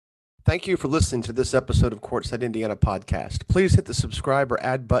Thank you for listening to this episode of Courtside Indiana podcast. Please hit the subscribe or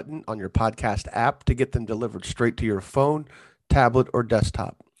add button on your podcast app to get them delivered straight to your phone, tablet, or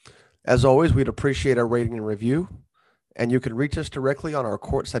desktop. As always, we'd appreciate a rating and review, and you can reach us directly on our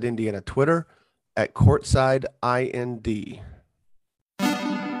Courtside Indiana Twitter at CourtsideIND.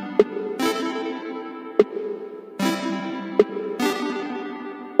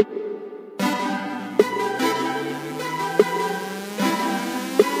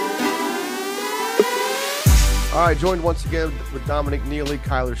 All right, joined once again with Dominic Neely,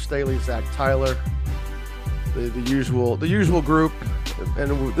 Kyler Staley, Zach Tyler, the usual group.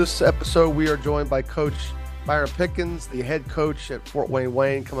 And this episode, we are joined by Coach Byron Pickens, the head coach at Fort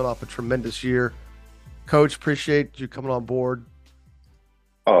Wayne, coming off a tremendous year. Coach, appreciate you coming on board.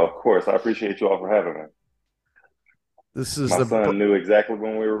 Oh, of course. I appreciate you all for having me. This is My son knew exactly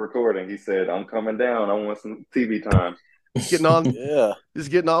when we were recording. He said, I'm coming down. I want some TV time. Getting on. Yeah. He's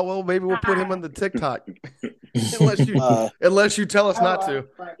getting on. Well, maybe we'll put him on the TikTok. Unless you tell us not to.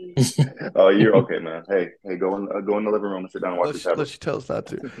 Oh, you're okay, man. Hey, go in the living room and sit down and watch the tablet. Unless you tell us not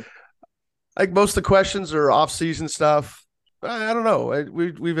to. Like most of the questions are off-season stuff. I don't know.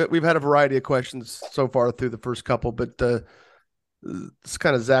 We've had a variety of questions so far through the first couple, but it's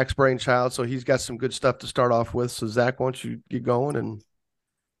kind of Zach's brainchild, so he's got some good stuff to start off with. So Zach, why don't you get going and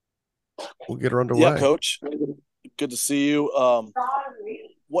we'll get her underway. Yeah, Coach. Good to see you.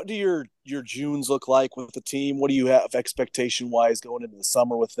 What do your Junes look like with the team? What do you have expectation-wise going into the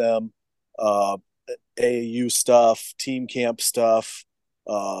summer with them? AAU stuff, team camp stuff,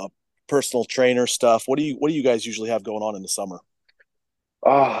 personal trainer stuff. What do you guys usually have going on in the summer?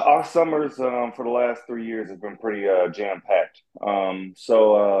 Our summers for the last 3 years have been pretty jam-packed. I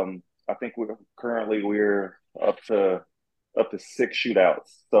think we're up to 6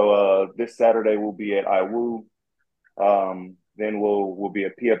 shootouts. So this Saturday we'll be at IWU. Then we'll be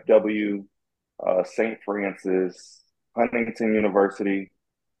at PFW, St. Francis, Huntington University.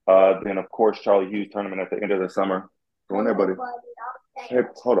 Then of course Charlie Hughes tournament at the end of the summer. Go in there, buddy. Hey,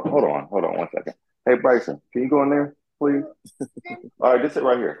 hold on 1 second. Hey Bryson, can you go in there, please? All right, just sit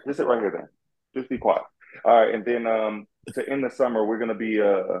right here. Then. Just be quiet. All right, and then to end the summer, we're going to be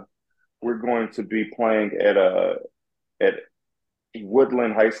playing at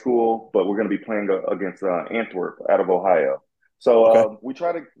Woodland High School, but we're going to be playing against Antwerp out of Ohio. So Okay. we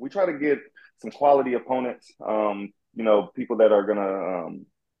try to get some quality opponents. People that are going to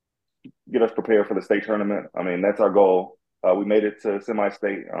get us prepared for the state tournament. I mean, that's our goal. We made it to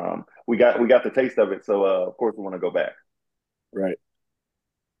semi-state. We got the taste of it, so of course we want to go back. Right.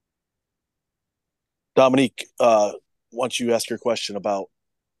 Dominique, why don't you ask your question about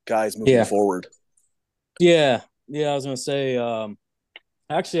guys moving forward? Yeah. I was going to say, I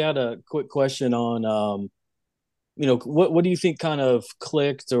actually had a quick question on, what do you think kind of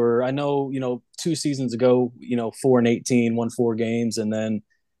clicked? Or I know, 2 seasons ago, 4-18, won 4 games, and then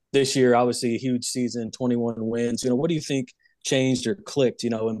this year, obviously a huge season, 21 wins. What do you think changed or clicked,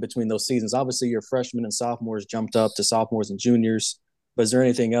 in between those seasons? Obviously, your freshmen and sophomores jumped up to sophomores and juniors. But is there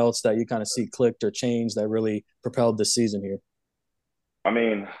anything else that you kind of see clicked or changed that really propelled this season here? I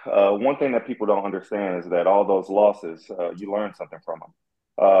mean, one thing that people don't understand is that all those losses, you learn something from them.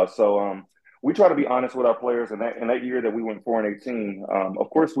 We try to be honest with our players. And that year that we went 4-18, of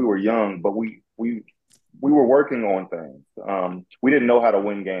course we were young, but we were working on things. We didn't know how to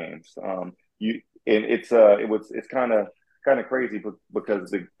win games. It's kind of crazy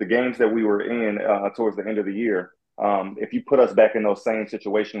because the games that we were in towards the end of the year, if you put us back in those same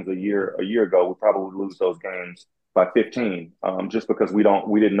situations a year ago, we probably would lose those games by 15, just because we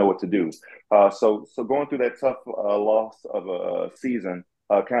didn't know what to do. So going through that tough loss of a season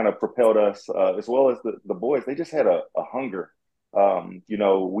kind of propelled us, as well as the boys. They just had a hunger.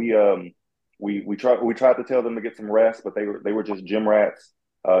 We tried to tell them to get some rest, but they were just gym rats.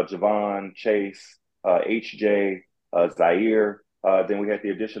 Javon, Chase, HJ, Zaire. Then we had the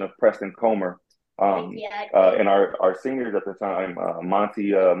addition of Preston Comer. And our seniors at the time,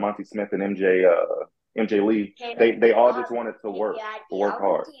 Monty Smith and MJ Lee, they all just wanted to work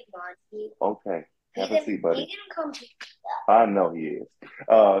hard. Okay, have a seat, buddy. I know he is.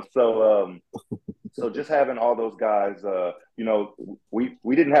 So just having all those guys,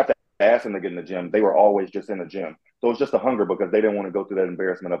 we didn't have to ask them to get in the gym. They were always just in the gym. So it's just a hunger because they didn't want to go through that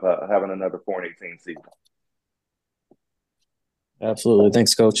embarrassment of having another 4-18 season. Absolutely.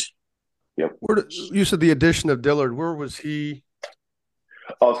 Thanks, Coach. Yep. You said the addition of Dillard. Where was he?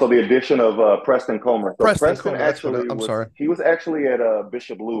 Oh, so the addition of Preston Comer. So Preston Comer, I'm sorry. He was actually at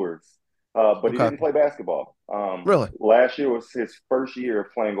Bishop Luers, but he didn't play basketball. Really? Last year was his first year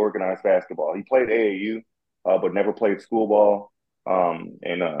of playing organized basketball. He played AAU, but never played school ball.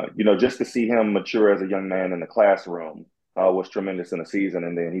 Just to see him mature as a young man in the classroom was tremendous in the season,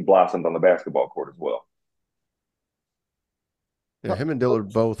 and then he blossomed on the basketball court as well. Yeah, him and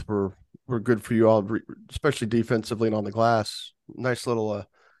Dillard both were good for you all, especially defensively and on the glass. Nice little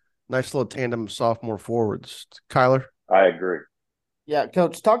tandem of sophomore forwards. Kyler? I agree. Yeah,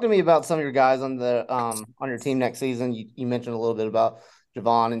 Coach, talk to me about some of your guys on your team next season. You mentioned a little bit about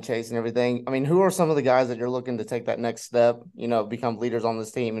Javon and Chase and everything. I mean, who are some of the guys that you're looking to take that next step, become leaders on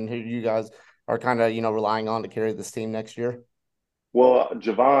this team, and who you guys are kind of, relying on to carry this team next year? Well,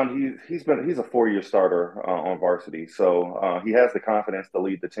 Javon, he's a 4-year starter on varsity, so he has the confidence to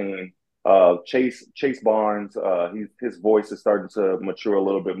lead the team. Chase Barnes, his voice is starting to mature a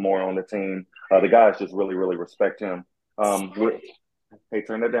little bit more on the team. The guys just really, really respect him. Hey,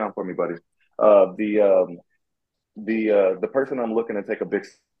 turn that down for me, buddy. The person I'm looking to take a big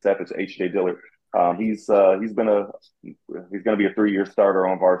step is H.J. Dillard. He's going to be a 3-year starter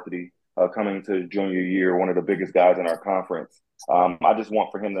on varsity coming to junior year, one of the biggest guys in our conference. I just want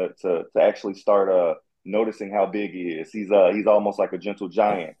for him to actually start noticing how big he is. He's almost like a gentle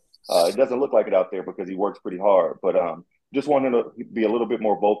giant. It doesn't look like it out there because he works pretty hard, but just want him to be a little bit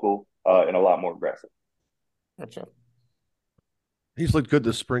more vocal and a lot more aggressive. Gotcha. He's looked good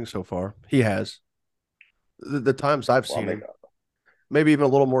this spring so far. He has. The times I've seen him, maybe even a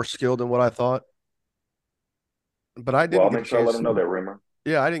little more skilled than what I thought. But I didn't I'll get make a sure I chance. let him know that, Rimmer.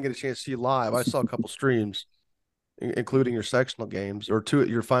 Yeah, I didn't get a chance to see you live. I saw a couple streams, including your sectional games or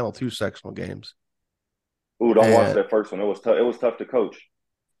your final 2 sectional games. Ooh, don't watch that first one. It was tough. It was tough to coach.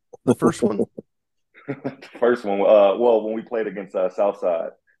 The first one. The first one. When we played against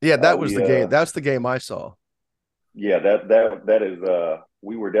Southside. Yeah, that was the game. That's the game I saw. Yeah, that is.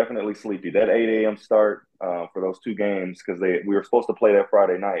 We were definitely sleepy. That 8 a.m. start for those 2 games because we were supposed to play that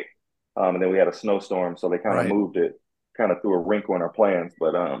Friday night, and then we had a snowstorm, so they kind of moved it, kind of threw a wrinkle in our plans.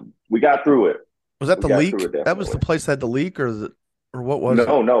 But we got through it. Was that the leak? That was the place that had the leak, or what was it?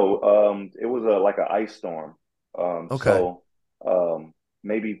 No. It was like an ice storm. Okay. So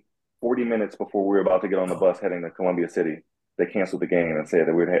maybe 40 minutes before we were about to get on the bus heading to Columbia City, they canceled the game and said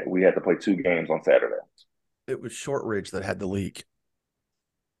that we had to play 2 games on Saturday. It was Shortridge that had the leak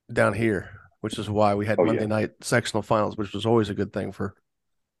down here, which is why we had Monday night sectional finals, which was always a good thing for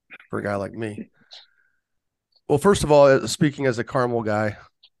a guy like me. Well, first of all, speaking as a Carmel guy,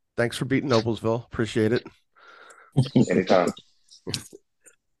 thanks for beating Noblesville. Appreciate it. Anytime.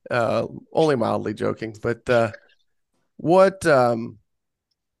 Only mildly joking, but what's it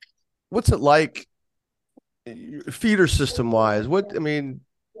like feeder system wise? We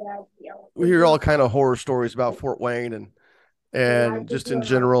hear all kind of horror stories about Fort Wayne and just in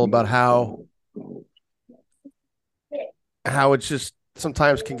general about how it's just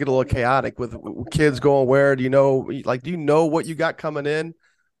sometimes can get a little chaotic with kids going where. Do you know what you got coming in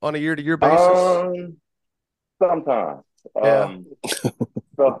on a year-to-year basis? Sometimes. Yeah.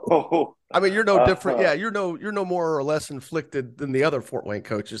 So I mean, you're no different. Yeah, you're no more or less inflicted than the other Fort Wayne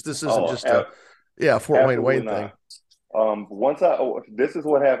coaches. This isn't just Fort Wayne not. thing. This is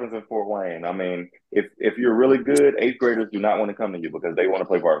what happens in Fort Wayne. I mean, if you're really good, 8th graders do not want to come to you because they want to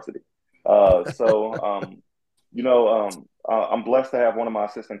play varsity. I'm blessed to have one of my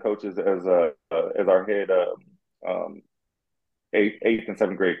assistant coaches as our head 8th and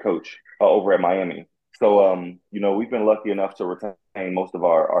 7th grade coach over at Miami. So we've been lucky enough to retain most of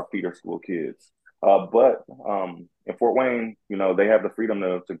our feeder school kids. But in Fort Wayne, they have the freedom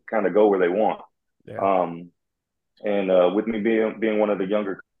to kind of go where they want. Yeah. And with me being one of the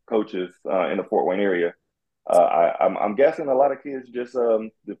younger coaches in the Fort Wayne area, I'm guessing a lot of kids just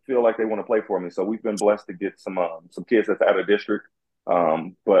feel like they want to play for me. So we've been blessed to get some kids that's out of district.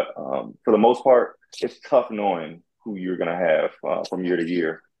 But for the most part, it's tough knowing who you're going to have from year to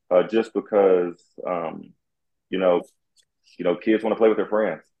year, just because kids want to play with their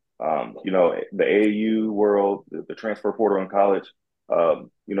friends. The AAU world, the transfer portal in college.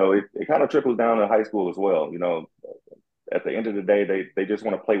 It kind of trickles down to high school as well. At the end of the day, they just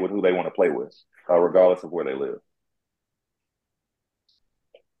want to play with who they want to play with, regardless of where they live.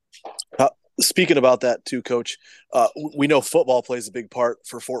 Speaking about that too, Coach, we know football plays a big part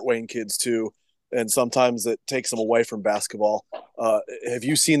for Fort Wayne kids too, and sometimes it takes them away from basketball. Have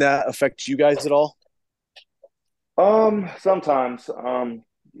you seen that affect you guys at all? Sometimes.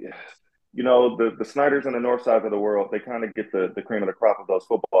 The Snyders and the North Sides of the world, they kind of get the cream of the crop of those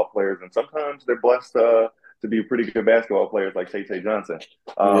football players, and sometimes they're blessed to be pretty good basketball players like Tay Johnson.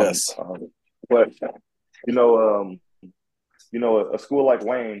 Yes. But a school like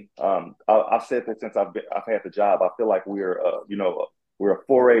Wayne, I've said that since I've had the job. I feel like we're a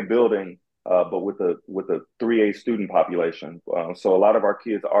 4A building but with a 3A student population. So a lot of our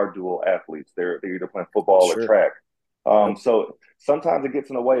kids are dual athletes. They're either playing football or Sure. track. Yep. So sometimes it gets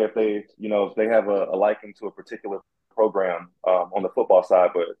in the way if they have a liking to a particular program on the football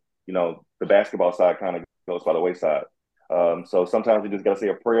side, but the basketball side kind of goes by the wayside. So sometimes we just got to say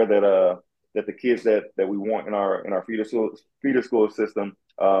a prayer that the kids that we want in our feeder school system,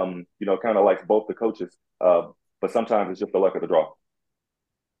 kind of likes both the coaches. But sometimes it's just the luck of the draw.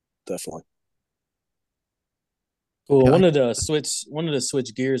 Definitely. Cool. I wanted to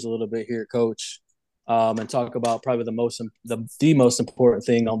switch gears a little bit here, Coach, and talk about probably the most important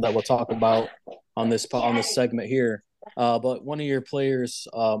thing that we'll talk about on this segment here. But one of your players,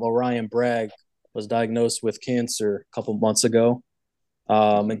 Orion Bragg, was diagnosed with cancer a couple months ago.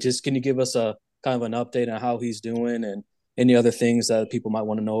 And just can you give us a kind of an update on how he's doing and any other things that people might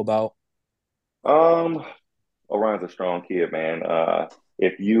want to know about? Orion's a strong kid, man.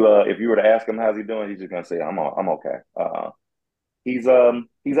 If you were to ask him how's he doing, he's just gonna say I'm okay. He's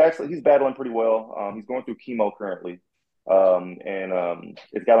battling pretty well. He's going through chemo currently, and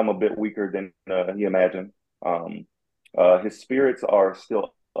it's got him a bit weaker than he imagined. His spirits are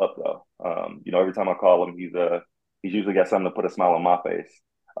still up though. Every time I call him, he's usually got something to put a smile on my face.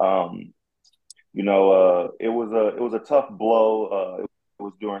 It was a tough blow. It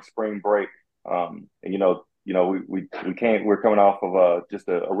was during spring break, and we can't. We're coming off of just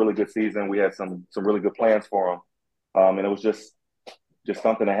a really good season. We had some really good plans for him, and it was just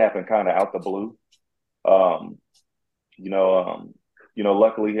something that happened kind of out the blue. Um,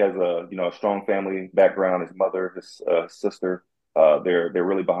 Luckily he has a strong family background. His mother, his sister, they're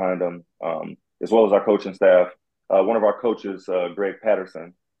really behind him, as well as our coaching staff. One of our coaches, Greg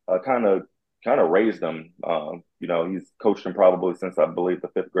Patterson, kind of raised him. He's coached him probably since I believe the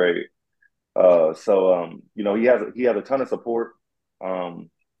fifth grade. He has a ton of support, and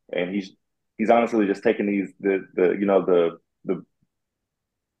he's honestly just taking the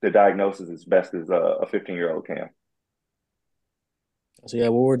diagnosis as best as a 15-year-old can. So yeah,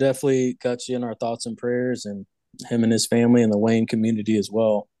 well, we're definitely got you in our thoughts and prayers, and him and his family and the Wayne community as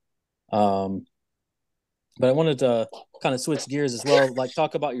well. But I wanted to kind of switch gears as well, like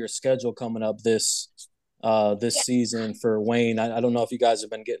talk about your schedule coming up this season for Wayne. I don't know if you guys have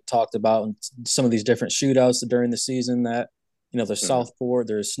been getting talked about in some of these different shootouts during the season that, there's Southport,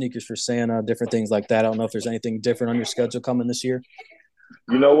 there's Sneakers for Santa, different things like that. I don't know if there's anything different on your schedule coming this year.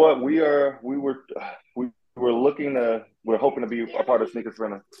 You know what? We're hoping to be a part of Sneakers for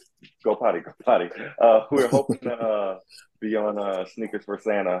Santa. Go potty. We're hoping to be on Sneakers for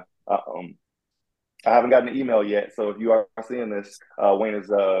Santa. I haven't gotten an email yet, so if you are seeing this, Wayne is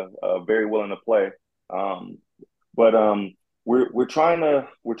very willing to play. But we're trying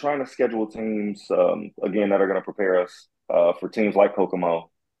to schedule teams again that are going to prepare us for teams like Kokomo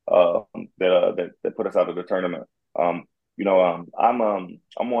that put us out of the tournament. I'm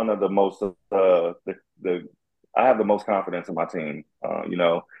one of the most I have the most confidence in my team.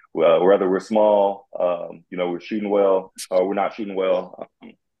 Whether we're small, we're shooting well, or we're not shooting well.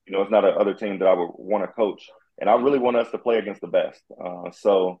 It's not another team that I would want to coach, and I really want us to play against the best.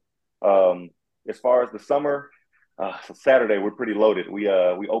 As far as the summer, so Saturday we're pretty loaded. We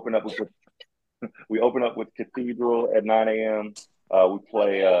open up with Cathedral at 9 a.m. We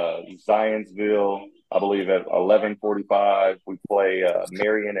play Zionsville, I believe, at 11:45. We play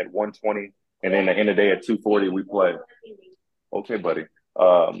Marion at 1:20, and then the end of the day at 2:40 we play. Okay, buddy.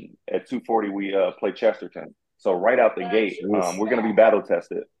 At 2:40 we play Chesterton. So right out the gate, we're going to be battle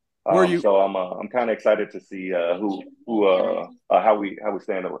tested. So I'm kind of excited to see how we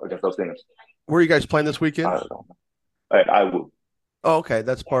stand against those teams. Where are you guys playing this weekend? I will. Oh, okay,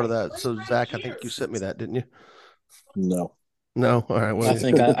 that's part of that. So Zach, I think you sent me that, didn't you? No. No, all right. Well, I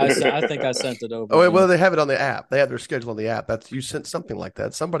think I sent it over. Oh, well, they have it on the app. They have their schedule on the app. You sent something like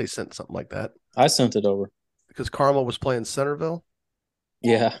that. Somebody sent something like that. I sent it over because Carmel was playing Centerville.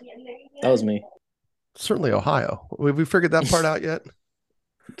 Yeah, that was me. Certainly Ohio. Have we figured that part out yet?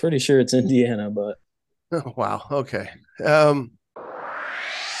 Pretty sure it's Indiana, but oh, wow. Okay.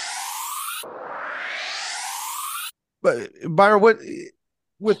 But Byron, what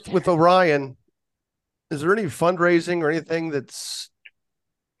with Orion? Is there any fundraising or anything that's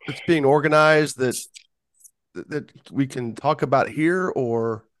being organized that we can talk about here,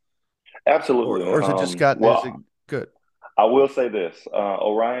 or absolutely, or is it just gotten is it good? I will say this: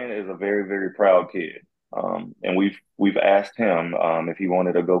 Orion is a very, very proud kid, and we've asked him if he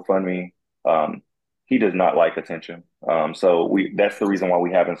wanted a GoFundMe. He does not like attention, so that's the reason why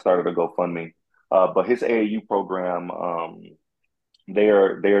we haven't started a GoFundMe. But his AAU program,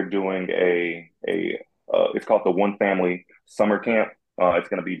 they're doing a it's called the One Family Summer Camp. It's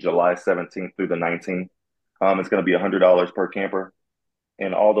going to be July 17th through the 19th. It's going to be $100 per camper,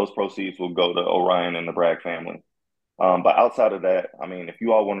 and all those proceeds will go to Orion and the Bragg family. But outside of that, I mean, if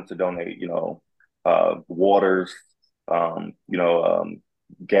you all wanted to donate, waters, um, you know, um,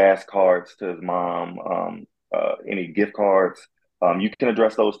 gas cards to his mom, any gift cards, you can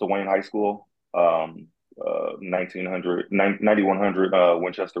address those to Wayne High School, 9100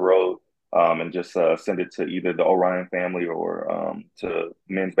 Winchester Road, and just send it to either the Orion family or to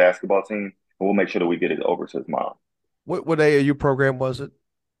men's basketball team. And we'll make sure that we get it over to his mom. What AAU program was it?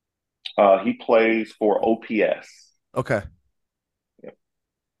 He plays for OPS. Okay. Yep.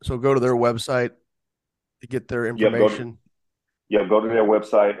 So go to their website to get their Yep, information. go to their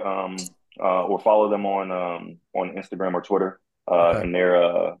website, or follow them on Instagram or Twitter. Okay. And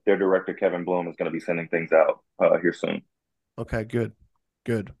their director Kevin Bloom is going to be sending things out here soon. Okay, good.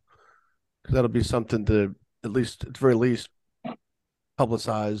 'Cause that'll be something to at the very least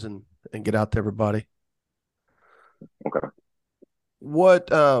publicize and get out to everybody. Okay. What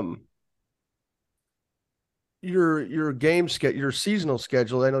your game schedule, your seasonal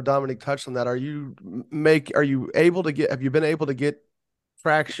schedule? I know Dominic touched on that. Are you able to have you been able to get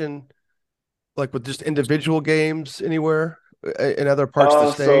traction like with just individual games anywhere in other parts of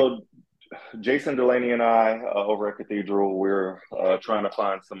the state? So Jason Delaney and I over at Cathedral, we're trying to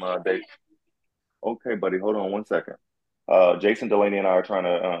find some dates. Okay, buddy, hold on one second. Jason Delaney and I are trying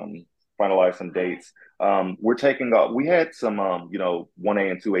to finalize some dates. We had some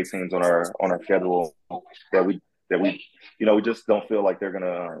 1A and 2A teams on our schedule that we just don't feel like they're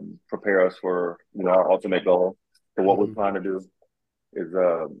gonna prepare us for our ultimate goal. So what we're trying to do is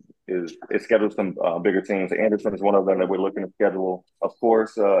schedule some bigger teams. Anderson is one of them that we're looking to schedule. Of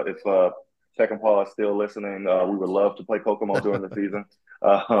course, if Tech and Paul is still listening, we would love to play Kokomo during the season,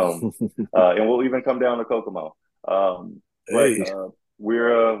 and we'll even come down to Kokomo. But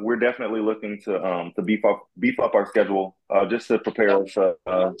we're definitely looking to beef up our schedule just to prepare us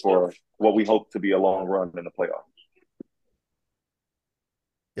for what we hope to be a long run in the playoffs.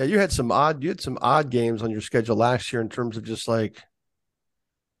 Yeah, you had some odd games on your schedule last year in terms of just like,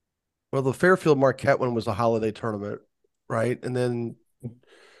 well, the Fairfield Marquette one was a holiday tournament, right? And then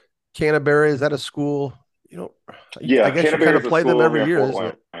Canterbury, is that a school? Yeah, I guess you kind of play them every year, isn't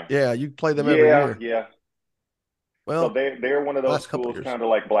it? Wayne. Yeah, you play them every year. Yeah. Well, so they're one of those schools, kind of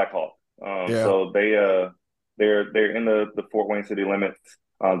like Blackhawk. Yeah. So they're in the Fort Wayne city limits.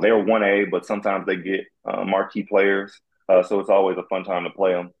 They're 1A, but sometimes they get marquee players. So it's always a fun time to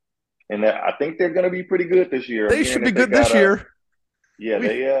play them. And I think they're going to be pretty good this year. They should be good this year. Yeah,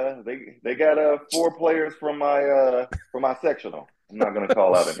 they got 4 players from my sectional. I'm not going to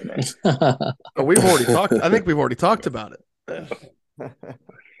call out any names. We've already talked. I think we've already talked about it.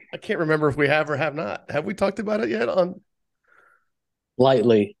 I can't remember if we have or have not. Have we talked about it yet?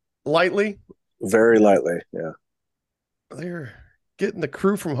 Lightly, very lightly. Yeah, they're getting the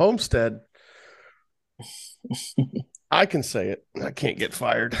crew from Homestead. I can say it. I can't get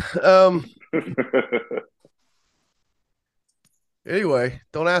fired. Anyway,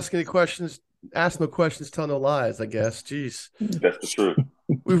 don't ask any questions. Ask no questions, tell no lies, I guess. Jeez. That's the truth.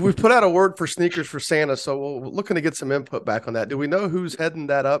 We've put out a word for Sneakers for Santa, so we're looking to get some input back on that. Do we know who's heading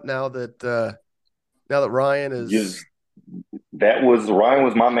that up now that Ryan is? Ryan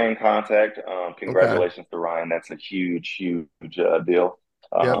was my main contact. Congratulations to Ryan. That's a huge deal.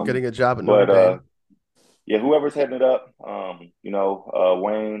 Getting a job at Notre Dame. Yeah, whoever's heading it up,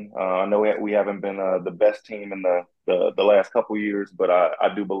 Wayne. I know we haven't been the best team in the last couple of years, but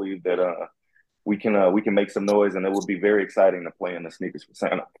I do believe that we can make some noise, and it would be very exciting to play in the Sneakers for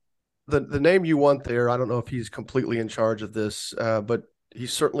Santa. The name you want there, I don't know if he's completely in charge of this, but he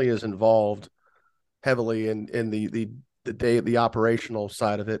certainly is involved heavily in the operational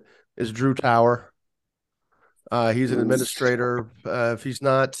side of it, is Drew Tower. He's an administrator. If he's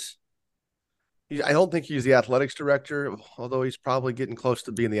not, I don't think he's the athletics director, although he's probably getting close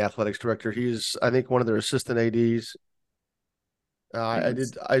to being the athletics director. He's, I think, one of their assistant ADs. I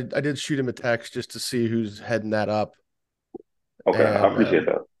did shoot him a text just to see who's heading that up. Okay, I appreciate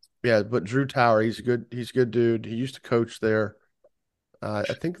that. Yeah, but Drew Tower, he's a good dude. He used to coach there. I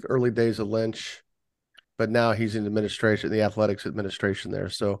think the early days of Lynch, but now he's in administration, the athletics administration there.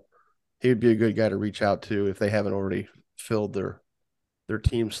 So he would be a good guy to reach out to if they haven't already filled their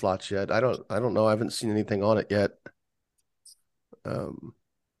team slots yet. I don't know. I haven't seen anything on it yet.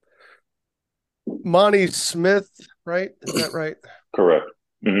 Monty Smith, right? Is that right? Correct.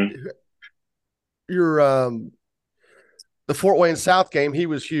 Mm-hmm. Your the Fort Wayne South game, he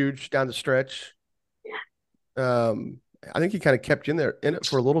was huge down the stretch. I think he kind of kept you in it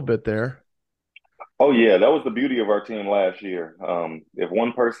for a little bit there. Oh yeah, that was the beauty of our team last year. If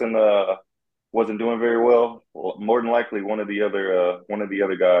one person wasn't doing very well, more than likely one of the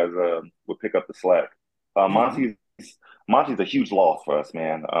other guys would pick up the slack. Mhm. Monty's a huge loss for us,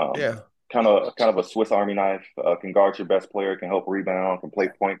 man. Yeah. Kind of a Swiss Army knife. Can guard your best player, can help rebound, can play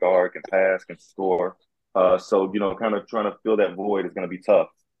point guard, can pass, can score. So kind of trying to fill that void is going to be tough.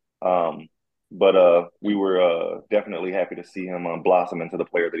 Um, but we were definitely happy to see him blossom into the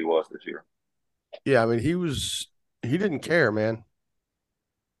player that he was this year. Yeah, I mean, he didn't care, man.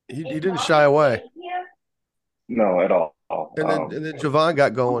 He didn't shy away. No, at all. And then Javon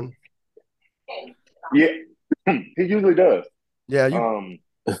got going. Yeah, he usually does. Yeah, you Um,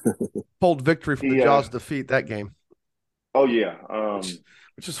 pulled victory from the he jaws of defeat that game, oh yeah.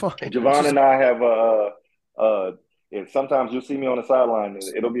 which is fine. Which Javon is and I have and sometimes you'll see me on the sideline.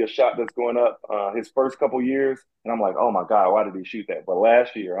 It'll be a shot that's going up his first couple years, and I'm like, oh my god, why did he shoot that? But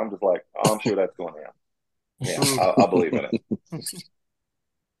last year, I'm just like, oh, I'm sure that's going in. Yeah, mm, I believe in it.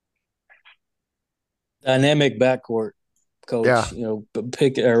 Dynamic backcourt, yeah, coach.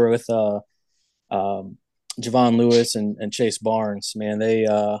 Pick or with um, Javon Lewis and Chase Barnes. Man, they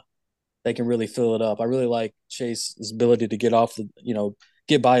can really fill it up. I really like Chase's ability to get off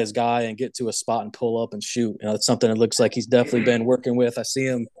get by his guy and get to a spot and pull up and shoot. It's something that looks like he's definitely been working with. I see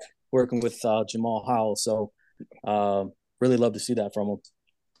him working with Jamal Howell. So really love to see that from him.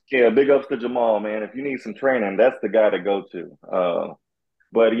 Yeah, big ups to Jamal, man. If you need some training, that's the guy to go to.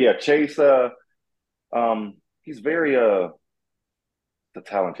 But yeah, Chase, he's very a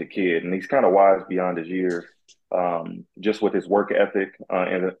talented kid, and he's kind of wise beyond his years, just with his work ethic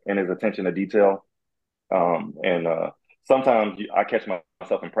and his attention to detail. And sometimes I catch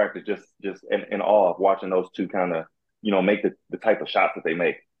myself in practice just in awe of watching those two kind of make the type of shots that they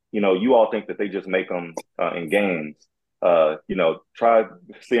make. You all think that they just make them in games. Try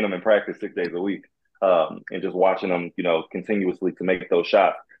seeing them in practice 6 days a week and just watching them continuously to make those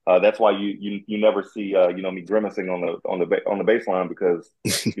shots. That's why you never see me grimacing on the baseline because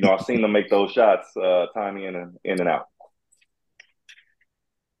I've seen them make those shots time in and out.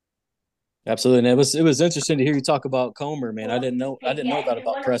 Absolutely, and it was interesting to hear you talk about Comer, man. I didn't know that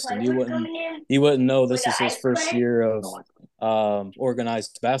about Preston. You wouldn't know this is his first year of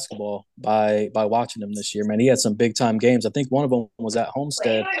organized basketball by watching him this year, man. He had some big time games. I think one of them was at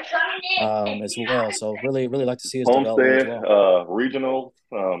Homestead as well. So really, really like to see his development as Homestead, well. regional.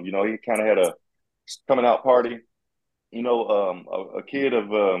 He kind of had a coming out party. A kid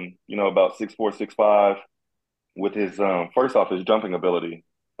of about 6'4", 6'5", with his first off his jumping ability,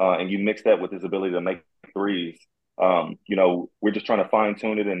 and you mix that with his ability to make threes. We're just trying to fine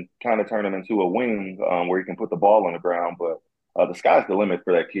tune it and kind of turn him into a wing where he can put the ball on the ground. But the sky's the limit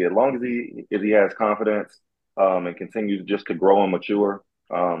for that kid. As long as he has confidence and continues just to grow and mature,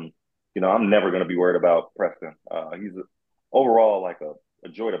 I'm never going to be worried about Preston. He's overall like a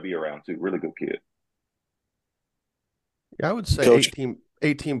joy to be around too. Really good kid. yeah. I would say Coach.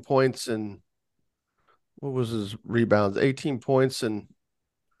 18 points and what was his rebounds? 18 points and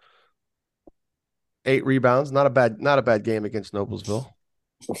 8 rebounds. Not a bad game against Noblesville.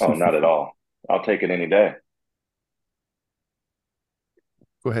 Oh, not at all. I'll take it any day.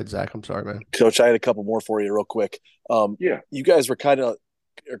 Go ahead, Zach. I'm sorry, man. Coach, I had a couple more for you real quick. Yeah. You guys you're kind of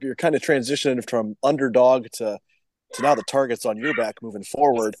transitioning from underdog to now the target's on your back moving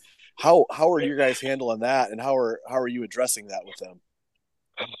forward. How are you guys handling that, and how are you addressing that with them?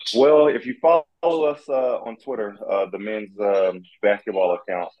 Well, if you follow us on Twitter, the men's basketball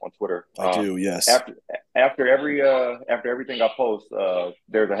account on Twitter, I do, yes. after everything I post,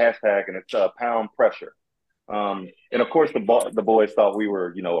 there's a hashtag and it's pound pressure. And of course, the boys thought we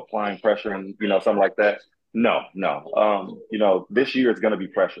were applying pressure and something like that. No, no. This year is going to be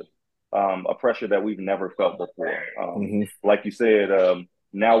pressure, a pressure that we've never felt before. Like you said,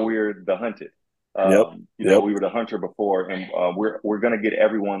 now we're the hunted. Yep. We were the hunter before, and we're going to get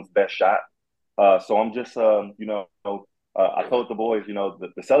everyone's best shot. So I'm just, I told the boys,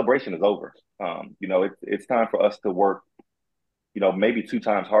 the celebration is over. It's time for us to work, maybe 2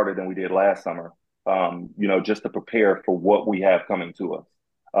 times harder than we did last summer. Just to prepare for what we have coming to us.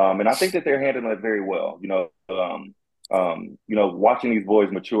 And I think that they're handling it very well. Watching these boys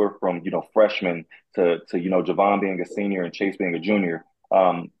mature from freshmen to Javon being a senior and Chase being a junior.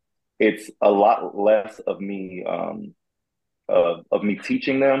 It's a lot less of me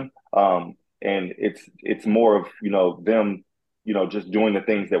teaching them, and it's more of them just doing the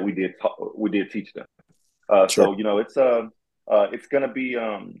things that we did teach them. Sure. It's going to be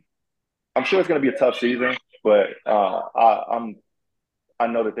I'm sure it's going to be a tough season, but I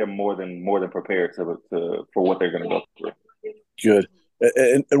know that they're more than prepared for what they're going to go through. Good.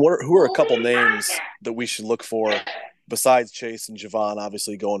 And who are a couple names that we should look for besides Chase and Javon,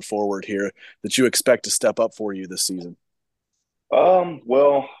 obviously going forward here, that you expect to step up for you this season?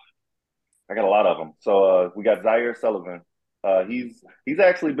 Well, I got a lot of them. So we got Zaire Sullivan. He's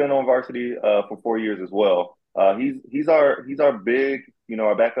actually been on varsity for 4 years as well. He's our big,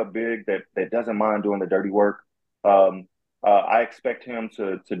 our backup big that doesn't mind doing the dirty work. I expect him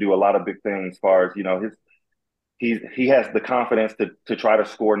to do a lot of big things as far as he has the confidence to try to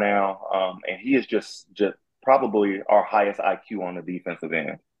score now, and he is just probably our highest IQ on the defensive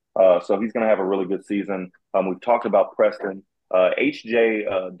end. So he's going to have a really good season. We've talked about Preston,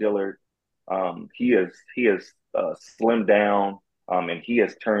 HJ Dillard. He is slimmed down, and he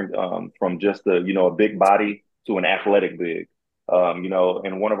has turned from just a big body to an athletic big.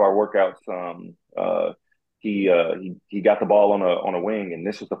 In one of our workouts, he got the ball on a wing, and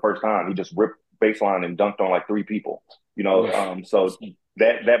this was the first time he just ripped baseline and dunked on like three people. So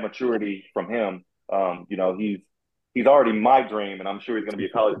that maturity from him, he's already my dream, and I'm sure he's going to be a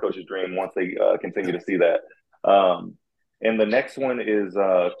college coach's dream once they continue to see that. And the next one is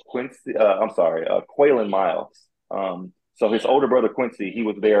Quaylen Miles. So his older brother Quincy, he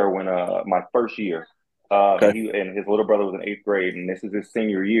was there when my first year, and his little brother was in eighth grade, and this is his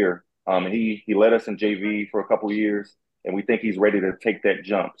senior year. And he led us in JV for a couple of years, and we think he's ready to take that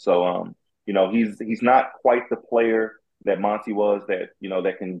jump. So he's not quite the player that Monty was that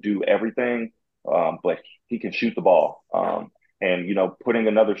can do everything, but he can shoot the ball. And putting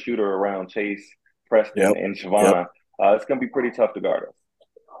another shooter around Chase, Preston, and Siobhan, it's going to be pretty tough to guard us.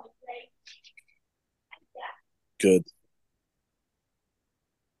 Good.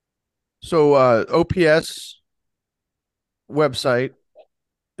 So OPS website,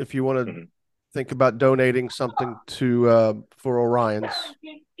 if you want to think about donating something to for Orion's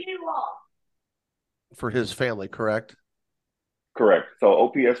for his family, correct? Correct. So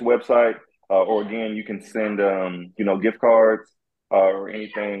OPS website, or again, you can send gift cards or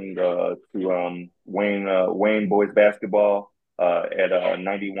anything to Wayne Boys Basketball at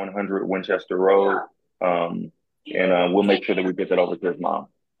 9100 Winchester Road, and we'll make sure that we get that over to his mom.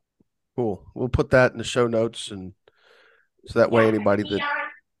 Cool. We'll put that in the show notes, and so that way anybody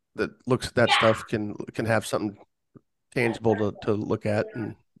that looks at that stuff can have something tangible to look at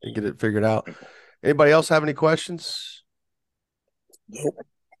and get it figured out. Anybody else have any questions? Nope.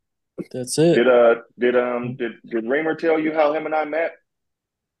 That's it. Did Raymer tell you how him and I met?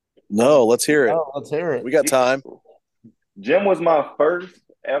 No, let's hear it. Oh, let's hear it. We got time. Jim was my first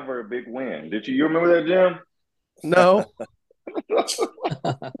ever big win. Did you remember that, Jim? No.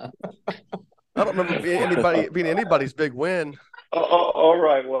 I don't remember being anybody's big win. All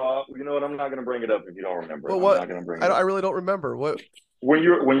right. Well, you know what? I'm not going to bring it up if you don't remember. Well, what? I really don't remember what. When we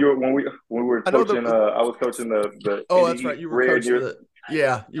were coaching, I was coaching the. Oh, that's right. You were coaching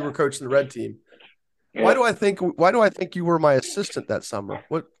you were coaching the red team. Yeah. Why do I think you were my assistant that summer?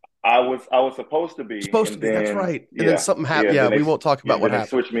 What? I was supposed to be. That's right. And then something happened. Yeah, we won't talk about what happened. They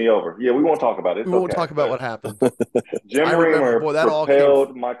switched me over. Yeah, we won't talk about it. We won't talk about what happened. Jim Raymer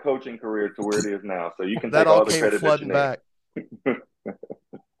propelled my coaching career to where it is now. So you can take all the credit flooding back.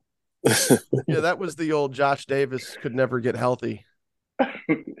 Yeah, that was the old Josh Davis could never get healthy.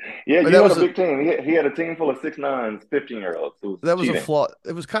 Yeah, he had a big team. He had a team full of 6'9", 15-year-olds. That was a flaw.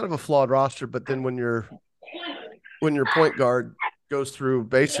 It was kind of a flawed roster, but then when your point guard goes through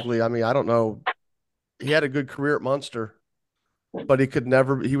basically, I mean, I don't know. He had a good career at Munster, but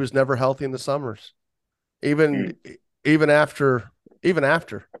he was never healthy in the summers. Even after.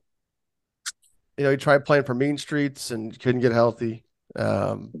 He tried playing for Mean Streets and couldn't get healthy.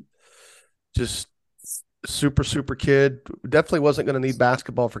 Just super kid. Definitely wasn't going to need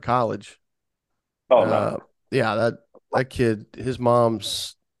basketball for college. Oh, no. Yeah, that kid, his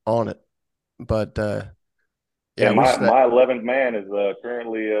mom's on it. But yeah, my 11th man is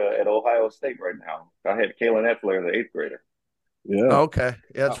currently at Ohio State right now. I had Kalen Etzler as an 8th grader. Yeah. Okay.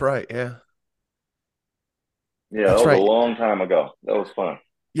 Yeah, that's right. Yeah. Yeah, that was a long time ago. That was fun.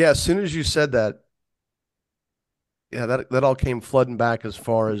 Yeah, as soon as you said that, yeah, that all came flooding back as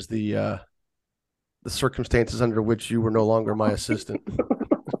far as the circumstances under which you were no longer my assistant.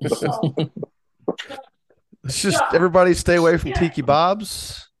 It's just everybody stay away from Tiki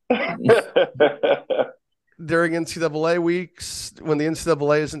Bob's during NCAA weeks when the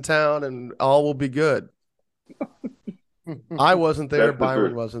NCAA is in town, and all will be good. I wasn't there.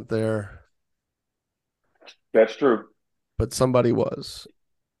 Byron wasn't there. That's true. But somebody was.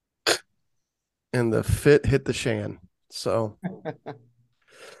 And the fit hit the shan. So,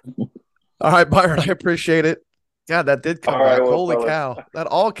 all right, Byron, I appreciate it. God, that did come back. Holy cow. That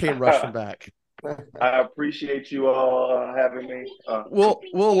all came rushing back. I appreciate you all having me. We'll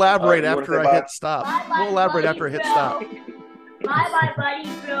elaborate you wanna after say I bye? hit stop. We'll elaborate after I hit stop. Bye, buddy,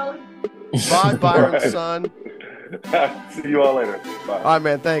 bro. Bye, Byron, All right. son. See you all later. Bye. All right,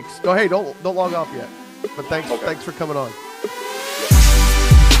 man. Thanks. Hey, don't log off yet. But thanks Okay. for coming on.